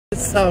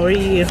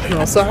sorry.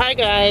 No. So hi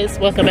guys,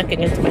 welcome back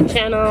again to my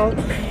channel.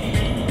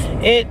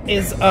 It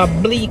is a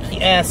bleak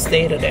ass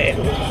day today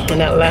in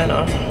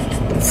Atlanta.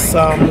 It's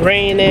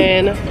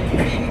raining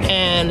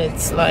and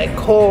it's like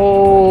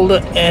cold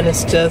and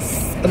it's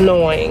just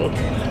annoying.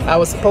 I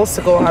was supposed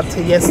to go out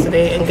to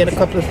yesterday and get a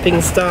couple of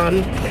things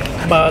done,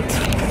 but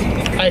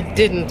I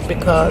didn't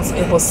because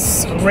it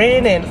was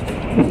raining.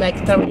 Like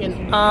it's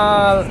raining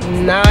all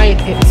night.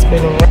 It's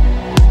been raining.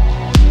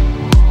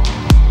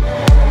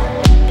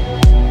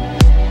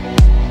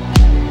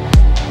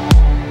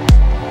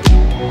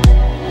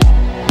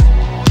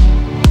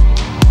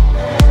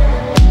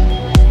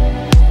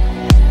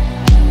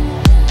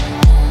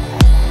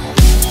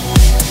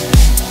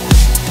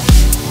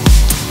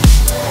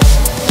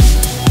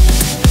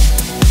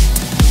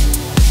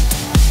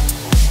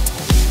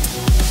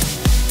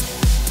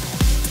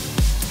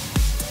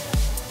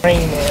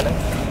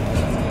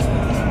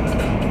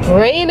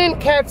 Raining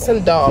cats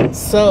and dogs.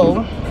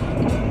 So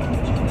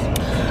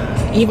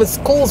even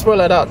schools were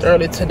let out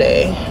early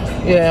today.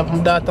 Yeah, my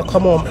daughter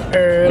come home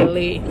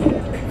early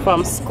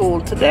from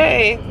school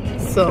today,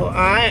 so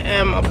I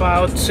am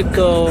about to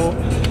go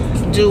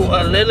do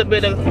a little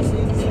bit of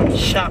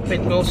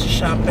shopping, grocery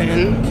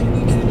shopping,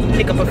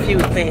 pick up a few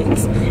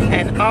things.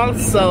 And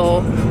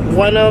also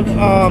one of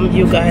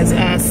you guys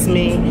asked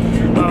me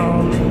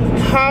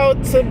how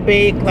to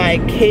bake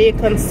like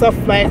cake and stuff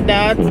like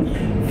that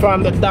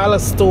from the dollar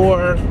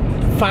store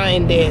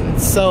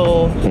findings.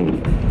 So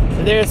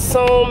there's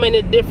so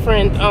many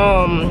different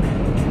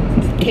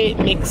cake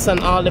mix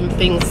and all them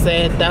things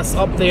that's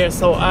up there.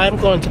 So I'm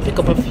going to pick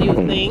up a few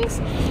things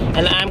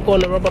and I'm going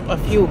to rub up a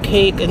few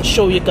cake and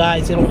show you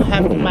guys, you know,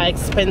 have my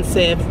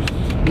expensive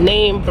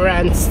name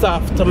brand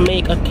stuff to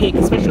make a cake,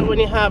 especially when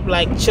you have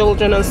like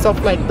children and stuff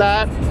like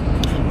that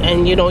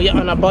and you know you're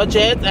on a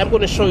budget. I'm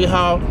going to show you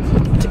how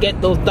to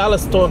get those dollar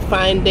store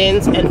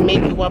findings and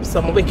make you up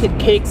some wicked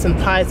cakes and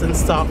pies and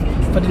stuff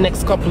for the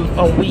next couple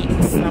of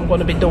weeks. I'm going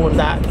to be doing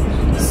that.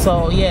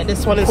 So yeah,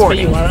 this one is for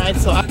you. All right,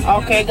 so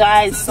okay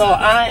guys, so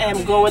I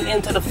am going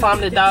into the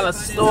Family Dollar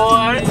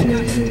store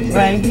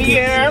right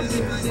here.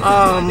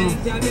 I'm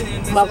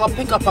gonna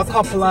pick up a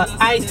couple of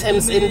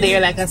items in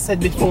there like I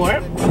said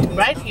before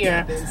right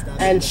here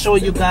and show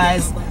you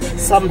guys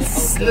some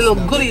little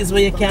goodies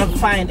where you can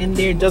find in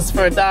there just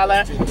for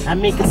 $1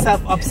 and make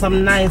yourself up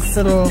some nice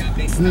little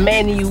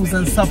menus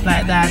and stuff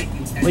like that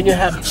when you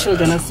have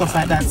children and stuff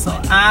like that. So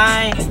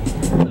I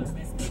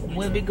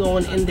will be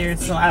going in there,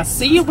 so I'll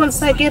see you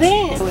once I get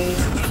in. I'm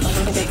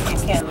gonna get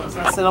these candles.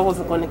 I said I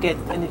wasn't going to get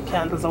any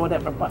candles or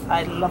whatever, but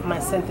I love my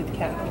scented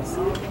candles,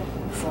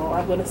 so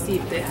I'm gonna see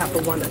if they have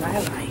the one that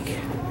I like.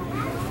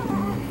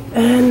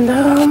 And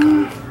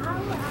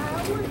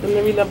let me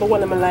remember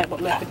one of I like,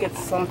 but I have to get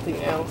something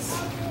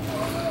else.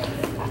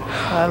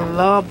 I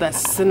love that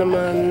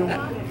cinnamon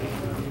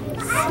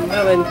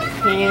smelling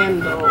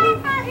candle.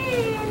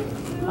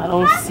 I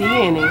don't see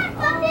any,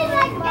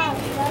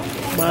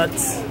 but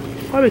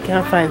probably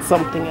can't find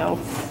something else.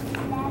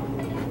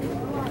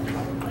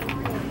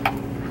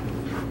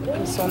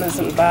 This one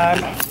isn't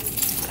bad.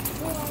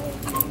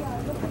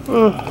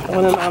 I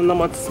don't have no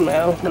much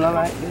smell, and I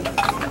like this,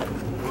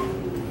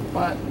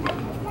 but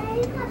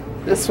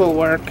this will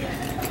work.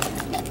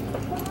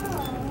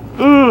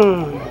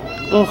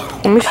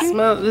 Oh,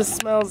 this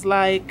smells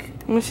like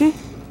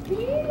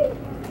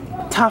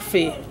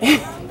toffee.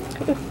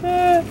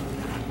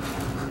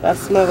 That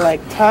smells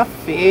like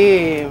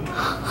toffee.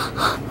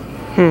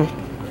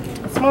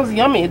 It smells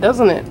yummy,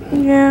 doesn't it?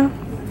 Yeah.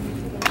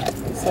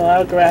 So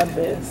I'll grab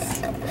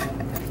this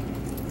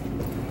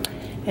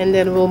and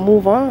then we'll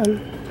move on.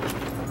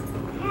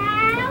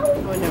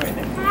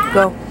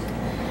 Go.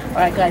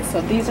 Alright guys,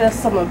 so these are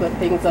some of the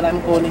things that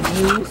I'm going to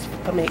use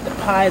to make the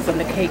pies and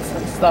the cakes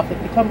and stuff.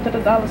 If you come to the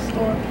dollar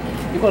store,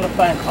 you're going to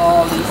find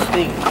all these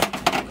things.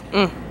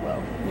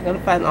 Well, you're going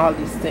to find all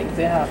these things.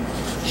 They have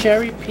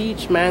cherry,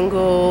 peach,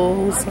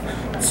 mangoes,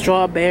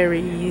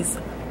 strawberries,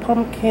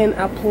 pumpkin,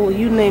 apple,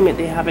 you name it,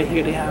 they have it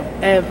here. They have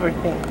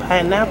everything.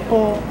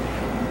 Pineapple,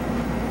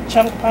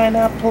 chunk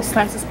pineapple,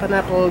 slices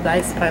pineapple,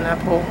 diced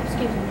pineapple,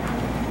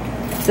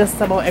 just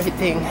about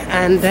everything.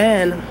 And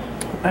then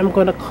I'm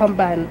going to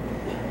combine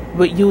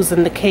with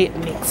using the cake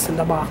mix in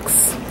the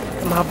box.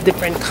 They have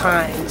different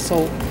kinds,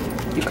 so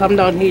you come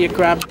down here, you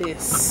grab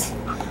this,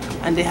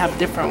 and they have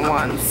different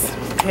ones.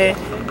 Okay,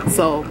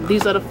 so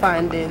these are the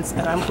findings,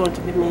 and I'm going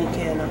to be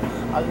making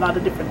a lot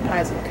of different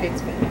pies and cakes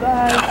for you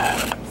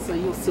guys, so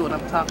you'll see what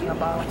I'm talking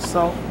about.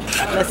 So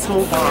let's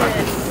move on.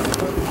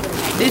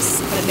 This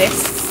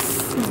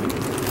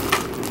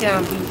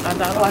can be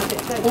another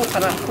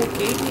coconut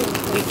cookie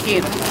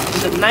wicked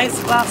with a nice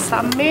glass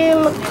of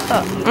milk.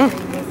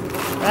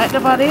 Right, the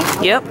body?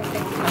 Yep.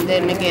 And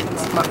then we get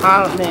my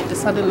almond. This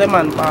is the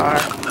lemon bar.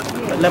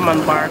 The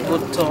lemon bar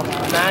good too.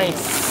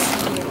 Nice.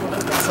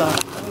 So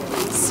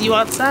see you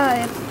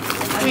outside.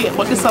 Wait,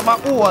 but this is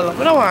about all.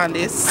 We don't want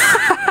this.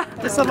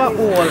 This is about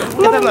all.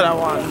 Get another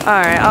one.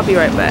 Alright, I'll be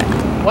right back.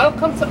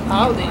 Welcome to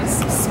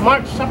Aldi's.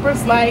 Smart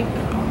shoppers like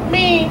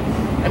me.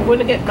 I'm going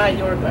to get my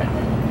yogurt.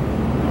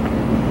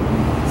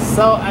 So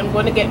So I'm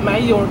going to get my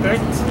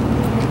yogurt.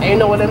 And you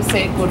know what I'm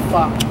saying, good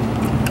for.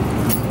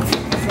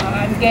 So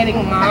I'm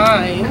getting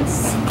mine.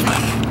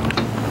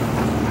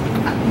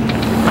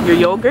 Your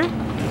yogurt?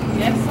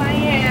 Yes, I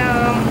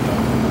am.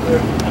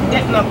 I'm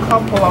getting a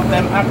couple of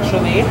them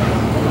actually.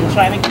 I'm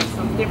trying to get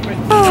some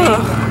different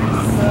flavors.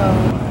 So,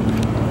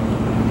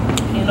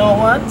 you know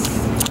what?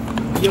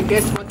 You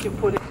get what you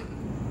put in.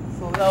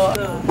 So now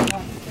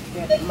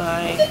get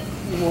my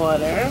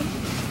water.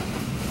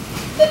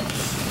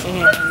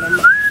 And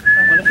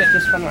I'm going to get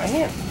this one right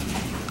here.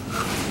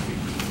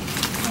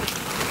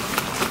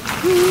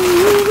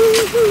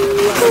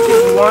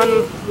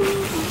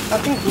 I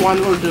think one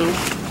will do.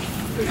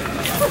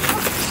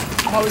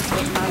 Always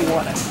get my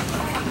water.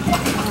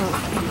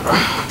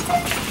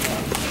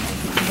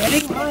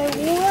 Getting my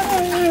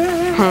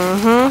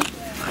water.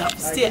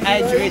 Stay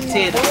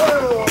hydrated.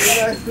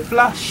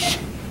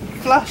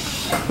 Flush.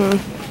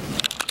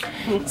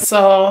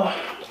 So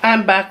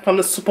I'm back from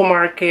the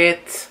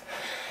supermarket.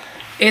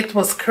 It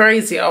was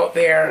crazy out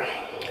there.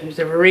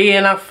 The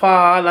rain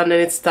fall and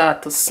then it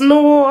started to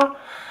snow.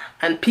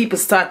 And people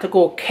start to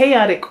go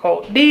chaotic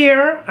out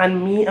there,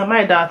 and me and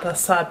my daughter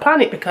start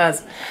panic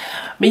because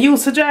me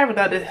used to drive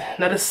not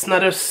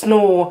the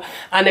snow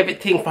and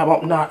everything from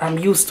up north. I'm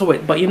used to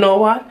it, but you know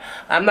what?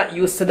 I'm not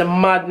used to the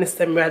madness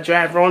that I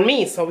drive around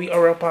me. So we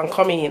are up and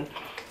coming in.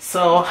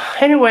 So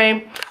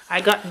anyway,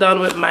 I got done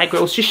with my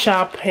grocery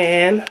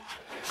shopping,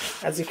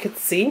 as you can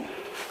see.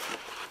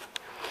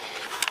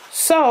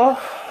 So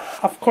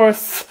of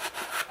course,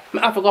 I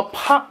have to go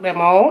pack them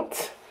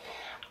out.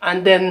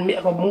 And then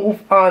I'm gonna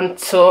move on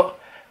to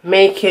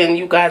making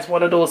you guys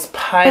one of those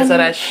pies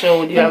that I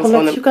showed you. I'm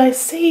gonna let you guys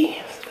see.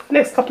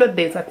 Next couple of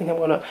days, I think I'm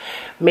gonna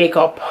make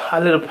up a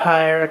little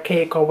pie or a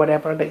cake or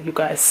whatever that you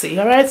guys see.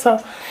 Alright,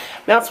 so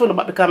that's what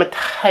about becoming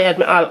tired.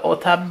 Me all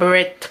out of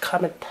breath,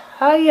 becoming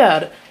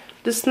tired.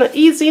 This is not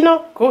easy, you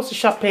know. Grocery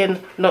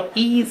shopping, not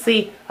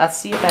easy. I'll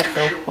see you back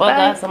though. Well,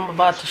 guys, I'm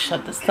about to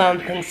shut this down.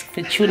 Thanks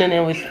for tuning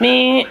in with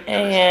me.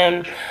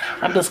 And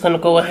I'm just going to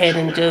go ahead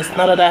and just,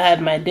 now that I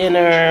had my dinner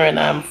and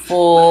I'm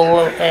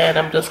full, and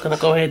I'm just going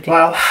to go ahead.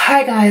 Well,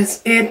 hi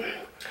guys. It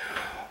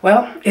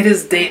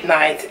is date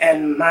night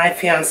and my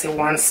fiance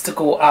wants to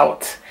go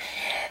out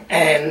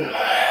and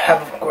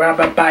grab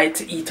a bite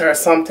to eat or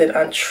something,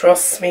 and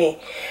trust me,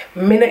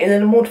 I'm not in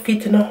the mood for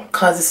it, you know,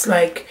 because it's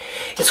like,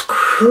 it's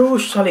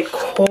crucially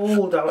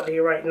cold out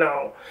there right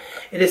now.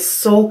 It is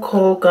so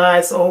cold,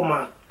 guys. Oh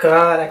my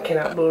god, I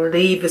cannot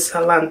believe it's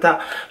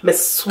Atlanta. I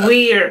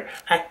swear,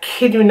 I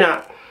kid you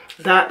not,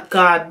 that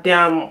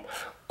goddamn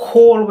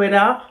cold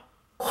weather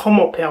come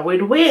up here with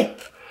the way.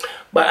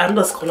 But I'm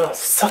just gonna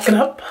suck it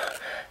up.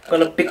 I'm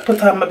gonna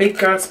put on my big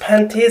girl's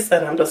panties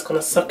and I'm just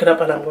gonna suck it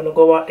up, and I'm gonna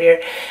go out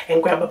there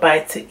and grab a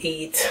bite to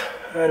eat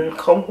and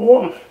come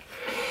home.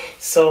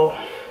 So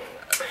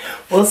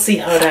we'll see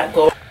how that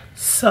goes.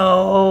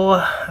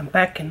 So I'm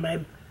back in my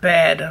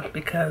bed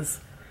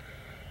because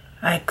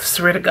I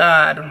swear to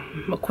God,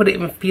 I couldn't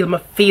even feel my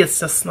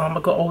face just now. I'm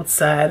gonna go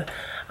outside.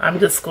 I'm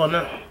just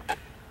gonna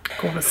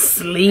go to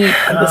sleep.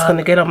 I'm just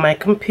gonna get on my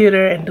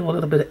computer and do a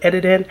little bit of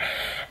editing,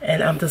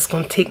 and I'm just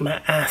gonna take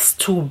my ass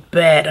to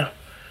bed.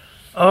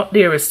 Out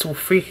there is too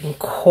freaking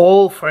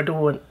cold for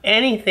doing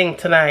anything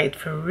tonight,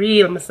 for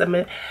real.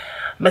 I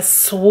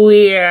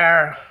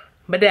swear,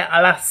 but there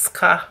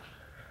Alaska,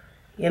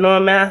 you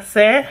know what I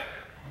say?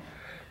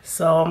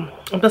 So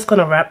I'm just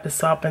gonna wrap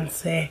this up and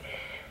say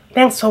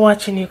thanks for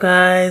watching, you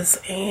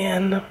guys,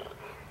 and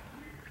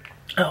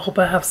I hope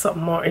I have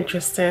something more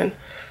interesting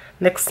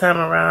next time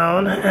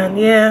around. And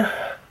yeah,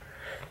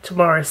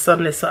 tomorrow is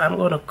Sunday, so I'm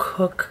gonna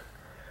cook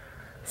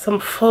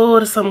some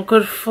food, some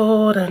good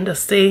food, and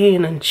just stay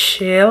in and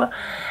chill.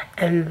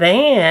 And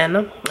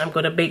then I'm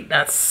gonna bake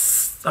that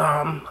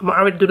I'm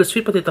already do the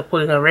sweet potato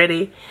pudding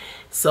already,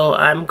 so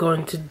I'm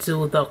going to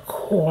do the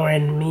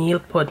cornmeal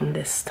pudding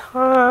this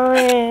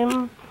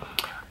time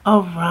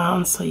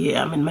around. So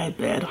yeah, I'm in my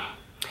bed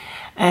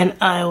and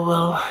I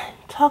will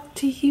talk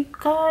to you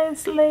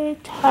guys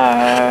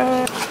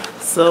later.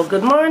 So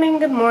good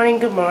morning.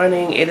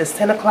 It is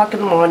 10 o'clock in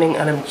the morning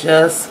and I'm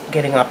just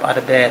getting up out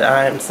of bed.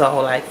 I'm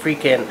so like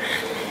freaking,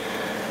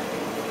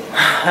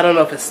 I don't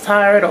know if it's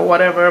tired or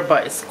whatever,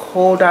 but it's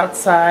cold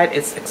outside.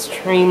 It's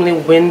extremely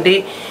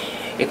windy.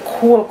 It's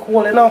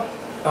cool, you know,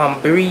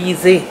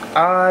 breezy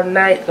all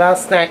night.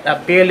 Last night I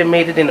barely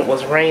made it in. It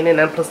was raining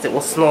and plus it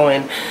was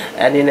snowing.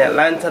 And in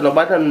Atlanta,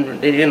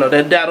 nobody, you know,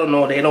 they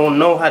don't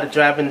know how to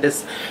drive in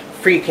this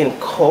freaking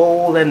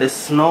cold and the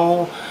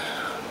snow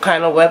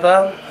kind of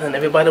weather, and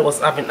everybody was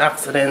having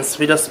accidents.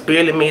 We just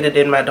barely made it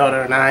in. My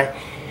daughter and I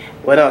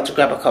went out to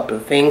grab a couple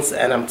of things,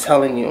 and I'm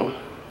telling you,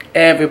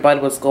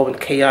 everybody was going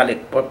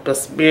chaotic, but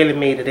just barely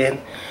made it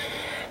in.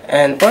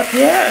 And but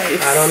yeah,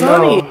 it's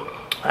sunny.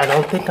 I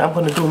don't think I'm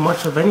gonna do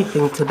much of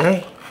anything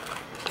today,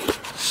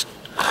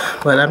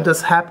 but I'm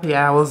just happy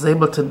I was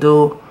able to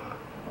do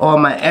all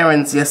my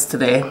errands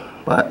yesterday.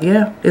 But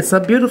yeah, it's a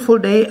beautiful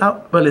day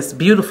out. Well, it's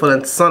beautiful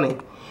and sunny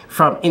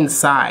from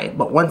inside,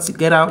 but once you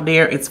get out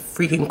there, it's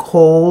freaking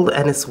cold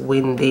and it's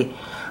windy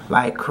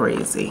like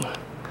crazy.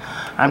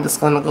 I'm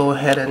just gonna go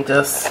ahead and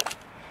just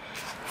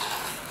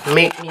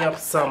make me up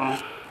some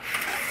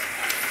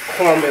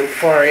cornmeal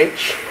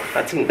porridge.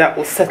 I think that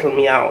will settle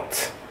me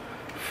out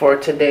for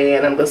today,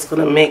 and I'm just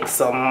gonna make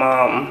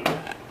some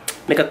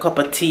make a cup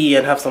of tea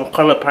and have some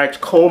cornmeal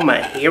porridge. Comb my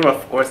hair,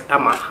 of course.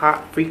 I'm a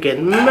hot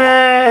freaking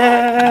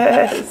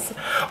mess,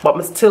 but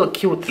I'm still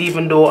cute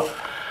even though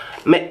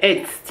my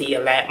head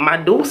still like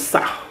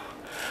Medusa.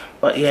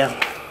 But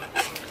yeah,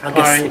 I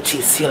guess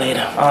see you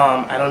later.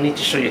 I don't need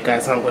to show you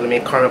guys how I'm gonna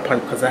make cornmeal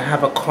porridge because I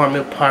have a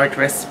cornmeal porridge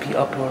recipe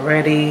up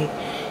already.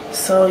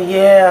 So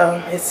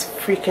yeah, it's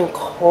freaking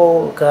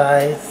cold,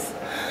 guys.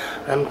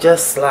 I'm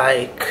just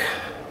like,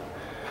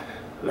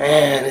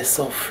 man, it's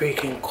so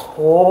freaking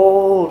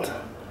cold.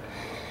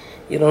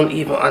 You don't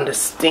even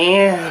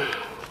understand.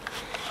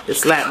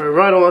 It's like we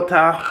run out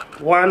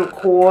of one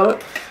coal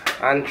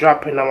and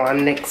dropping our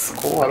next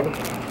coal.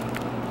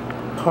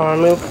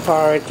 Cornmeal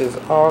porridge is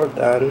all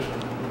done.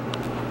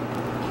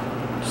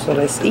 So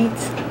let's eat.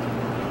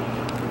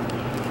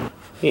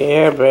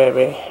 Yeah,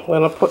 baby. We're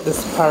gonna put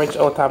this porridge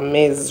out of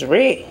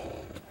misery.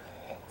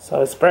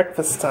 So it's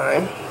breakfast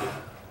time.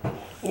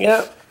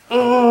 Yeah.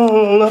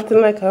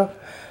 Nothing like a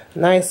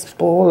nice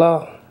bowl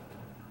of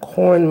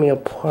cornmeal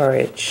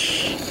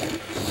porridge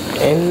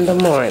in the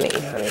morning,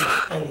 honey.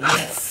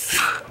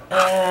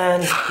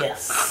 And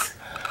yes,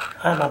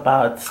 I'm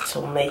about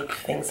to make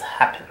things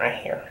happen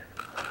right here.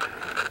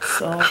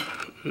 So,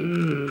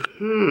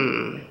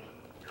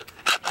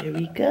 here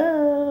we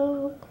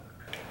go.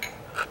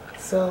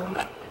 So,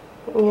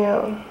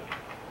 yeah,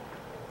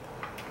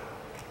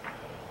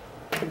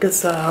 I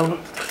guess I'll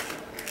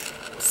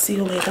see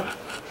you later.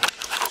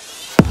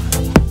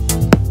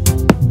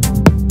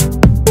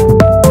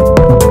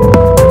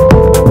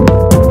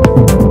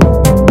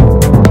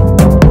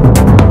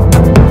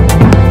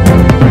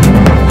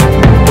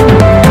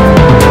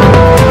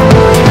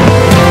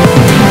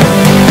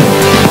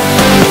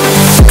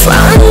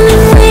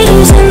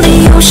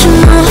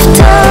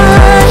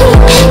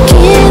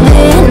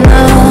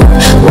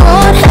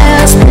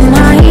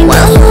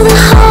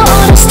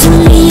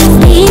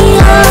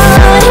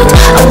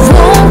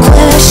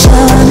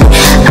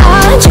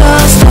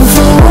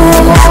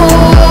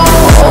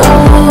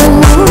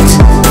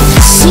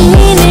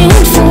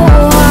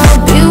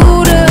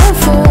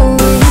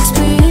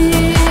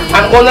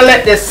 I'm gonna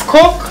let this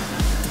cook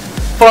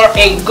for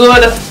a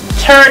good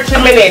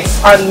 30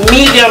 minutes on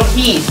medium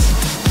heat.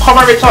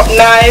 Cover it up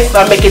nice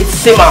and make it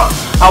simmer.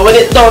 And when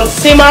it's done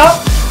simmer,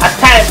 it's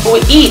time for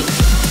we eat.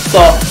 So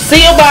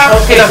see you back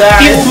in a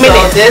few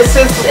minutes. So this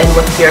is in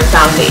with your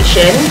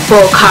foundation,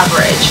 full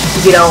coverage,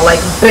 you know, like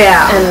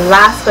bam. And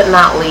last but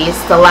not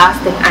least, the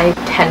last thing I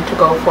tend to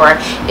go for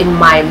in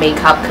my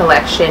makeup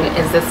collection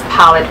is this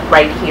palette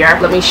right here.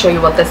 Let me show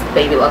you what this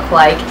baby looks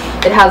like.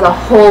 It has a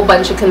whole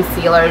bunch of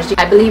concealers.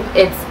 I believe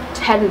it's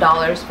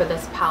 $10 for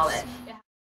this palette.